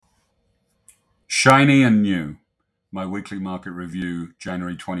Shiny and new. My weekly market review,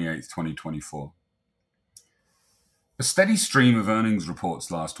 January 28th, 2024. A steady stream of earnings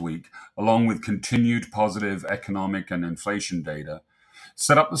reports last week, along with continued positive economic and inflation data,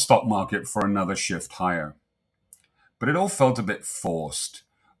 set up the stock market for another shift higher. But it all felt a bit forced,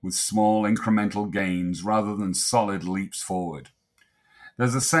 with small incremental gains rather than solid leaps forward.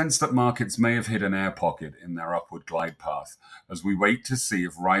 There's a sense that markets may have hit an air pocket in their upward glide path as we wait to see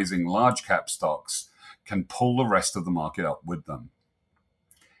if rising large cap stocks can pull the rest of the market up with them.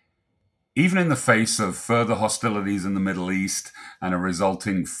 Even in the face of further hostilities in the Middle East and a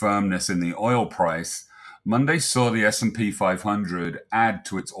resulting firmness in the oil price, Monday saw the S&P 500 add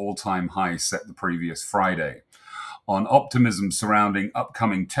to its all-time high set the previous Friday, on optimism surrounding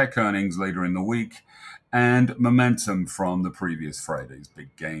upcoming tech earnings later in the week and momentum from the previous Friday's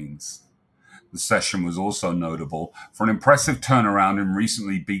big gains. The session was also notable for an impressive turnaround in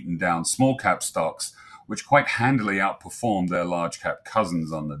recently beaten down small cap stocks, which quite handily outperformed their large cap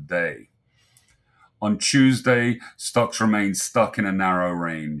cousins on the day. On Tuesday, stocks remained stuck in a narrow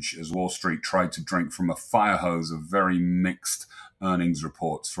range as Wall Street tried to drink from a firehose of very mixed earnings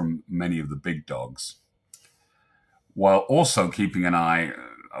reports from many of the big dogs, while also keeping an eye,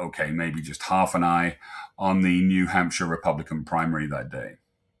 maybe just half an eye, on the New Hampshire Republican primary that day.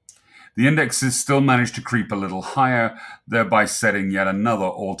 The indexes still managed to creep a little higher, thereby setting yet another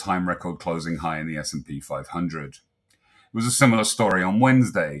all-time record closing high in the S&P 500. It was a similar story on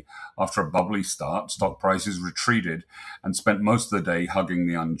Wednesday. After a bubbly start, stock prices retreated and spent most of the day hugging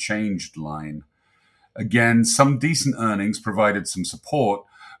the unchanged line. Again, some decent earnings provided some support,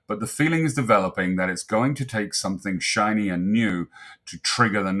 but the feeling is developing that it's going to take something shiny and new to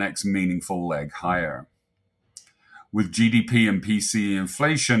trigger the next meaningful leg higher. With GDP and PCE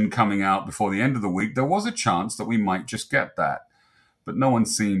inflation coming out before the end of the week, there was a chance that we might just get that, but no one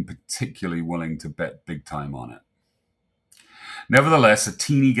seemed particularly willing to bet big time on it. Nevertheless, a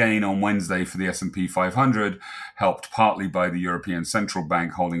teeny gain on Wednesday for the S&P 500, helped partly by the European Central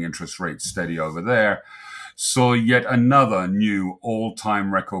Bank holding interest rates steady over there, saw yet another new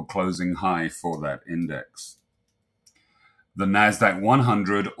all-time record closing high for that index. The Nasdaq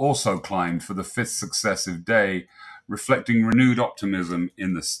 100 also climbed for the fifth successive day, reflecting renewed optimism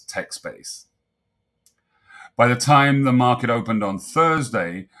in the tech space. By the time the market opened on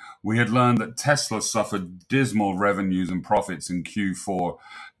Thursday, we had learned that Tesla suffered dismal revenues and profits in Q4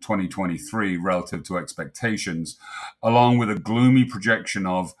 2023 relative to expectations, along with a gloomy projection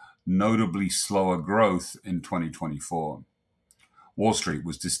of notably slower growth in 2024. Wall Street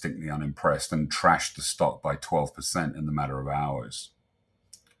was distinctly unimpressed and trashed the stock by 12% in the matter of hours.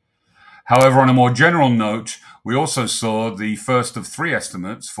 However, on a more general note, we also saw the first of three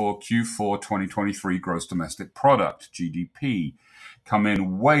estimates for Q4 2023 gross domestic product, GDP, come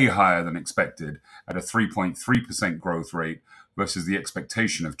in way higher than expected at a 3.3% growth rate versus the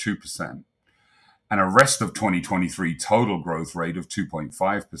expectation of 2%, and a rest of 2023 total growth rate of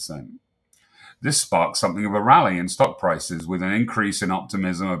 2.5%. This sparked something of a rally in stock prices with an increase in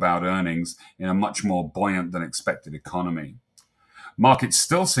optimism about earnings in a much more buoyant than expected economy. Markets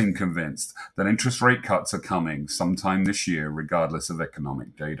still seem convinced that interest rate cuts are coming sometime this year, regardless of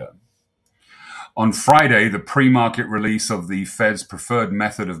economic data. On Friday, the pre-market release of the Fed's preferred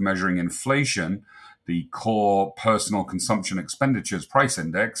method of measuring inflation, the Core Personal Consumption Expenditures price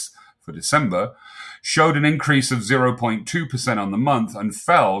index for December, showed an increase of 0.2% on the month and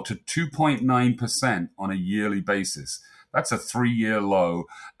fell to 2.9% on a yearly basis. That's a 3-year low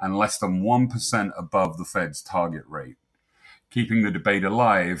and less than 1% above the Fed's target rate, keeping the debate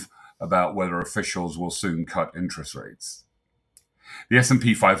alive about whether officials will soon cut interest rates. The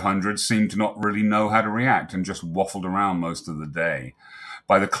S&P 500 seemed to not really know how to react and just waffled around most of the day.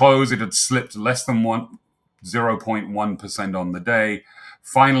 By the close, it had slipped less than 0.1% on the day,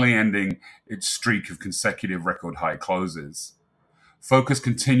 finally ending its streak of consecutive record high closes. Focus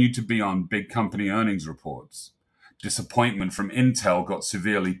continued to be on big company earnings reports. Disappointment from Intel got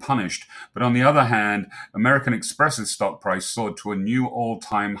severely punished, but on the other hand, American Express's stock price soared to a new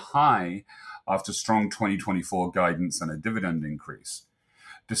all-time high after strong 2024 guidance and a dividend increase.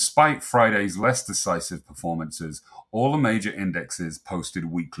 Despite Friday's less decisive performances, all the major indexes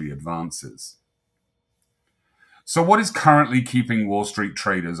posted weekly advances. So what is currently keeping Wall Street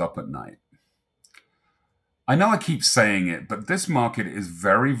traders up at night? I know I keep saying it, but this market is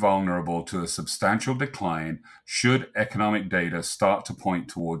very vulnerable to a substantial decline should economic data start to point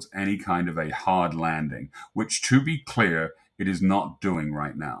towards any kind of a hard landing, which, to be clear, it is not doing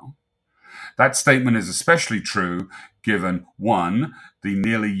right now. That statement is especially true given, 1, the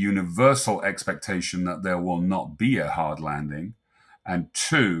nearly universal expectation that there will not be a hard landing, and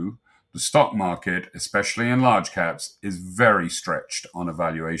 2, The stock market, especially in large caps, is very stretched on a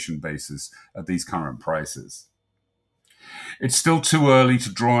valuation basis at these current prices. It's still too early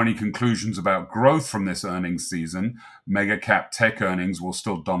to draw any conclusions about growth from this earnings season. Mega cap tech earnings will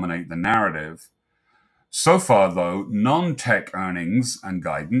still dominate the narrative. So far, though, non-tech earnings and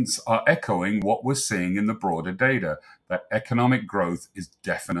guidance are echoing what we're seeing in the broader data, that economic growth is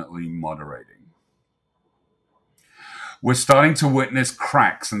definitely moderating. We're starting to witness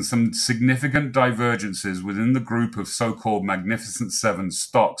cracks and some significant divergences within the group of so-called Magnificent Seven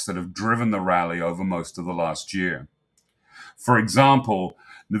stocks that have driven the rally over most of the last year. For example,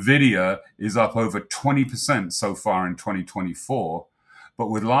 Nvidia is up over 20% so far in 2024, but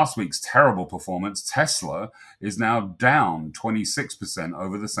with last week's terrible performance, Tesla is now down 26%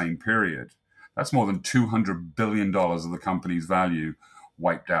 over the same period. That's more than $200 billion of the company's value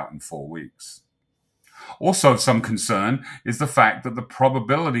wiped out in 4 weeks. Also of some concern is the fact that the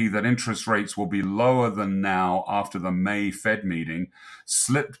probability that interest rates will be lower than now after the May Fed meeting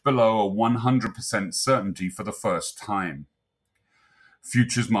slipped below a 100% certainty for the first time.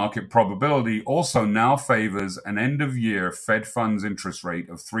 Futures market probability also now favors an end-of-year Fed funds interest rate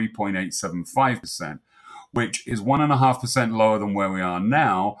of 3.875%, which is 1.5% lower than where we are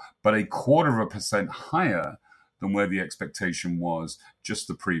now, but 0.25% higher than where the expectation was just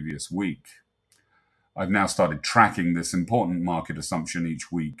the previous week. I've now started tracking this important market assumption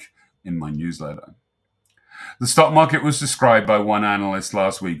each week in my newsletter. The stock market was described by one analyst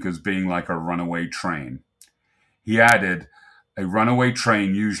last week as being like a runaway train. He added, a runaway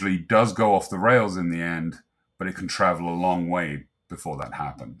train usually does go off the rails in the end, but it can travel a long way before that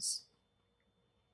happens.